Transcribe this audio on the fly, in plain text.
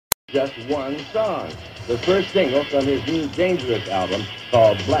just one song, the first single from his new Dangerous album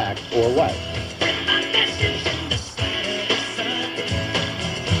called Black or White.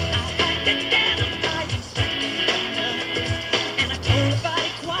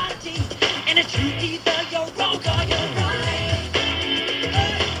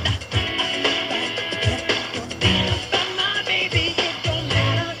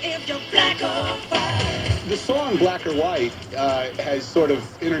 The song Black or White has sort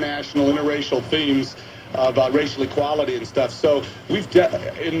of international, interracial themes about racial equality and stuff. So we've,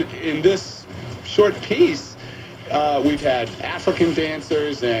 in this short piece, we've had African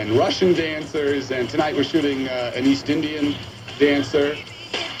dancers and Russian dancers, and tonight we're shooting an East Indian dancer.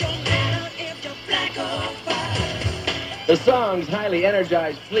 The song's highly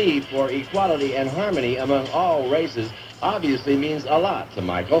energized plea for equality and harmony among all races obviously means a lot to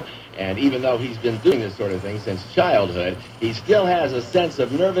Michael. And even though he's been doing this sort of thing since childhood, he still has a sense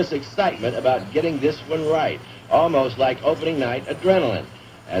of nervous excitement about getting this one right, almost like opening night adrenaline.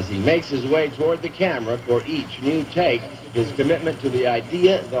 As he makes his way toward the camera for each new take, his commitment to the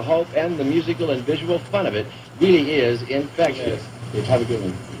idea, the hope, and the musical and visual fun of it really is infectious. Have a good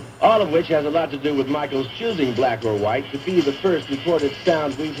one. All of which has a lot to do with Michael's choosing Black or White to be the first recorded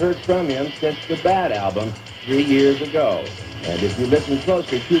sound we've heard from him since the Bad album 3 years ago. And if you listen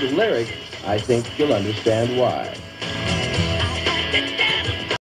closely to the lyrics, I think you'll understand why.